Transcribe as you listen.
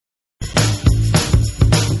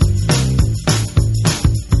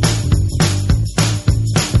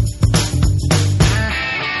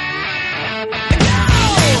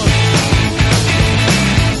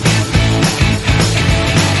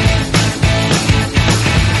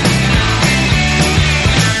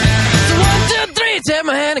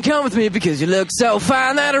with me because you look so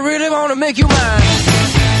fine that I really wanna make you mine.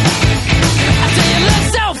 I say you look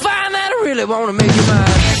so fine that I really wanna make you mine.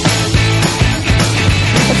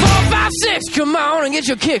 4, 5, 6, come on and get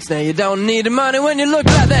your kicks. Now you don't need the money when you look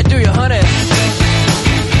like that, do you, honey?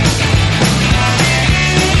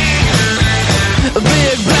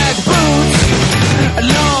 Big black boots,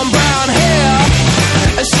 long brown hair.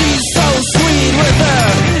 She's so sweet with her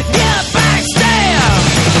get back stare.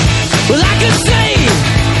 Well, I could see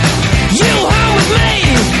you home with me,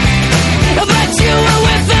 but you were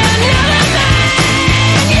with another man,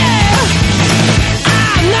 yeah.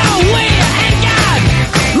 I know we ain't got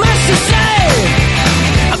much to say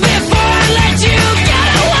before I let you get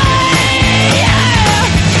away,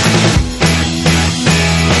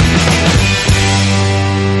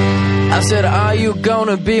 yeah. I said, are you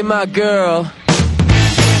gonna be my girl?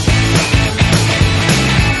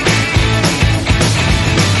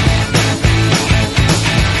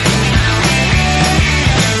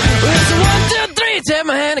 Take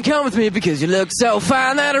my hand and come with me because you look so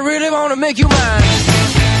fine that I really wanna make you mine.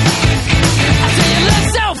 I say you look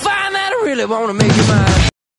so fine that I really wanna make you mine.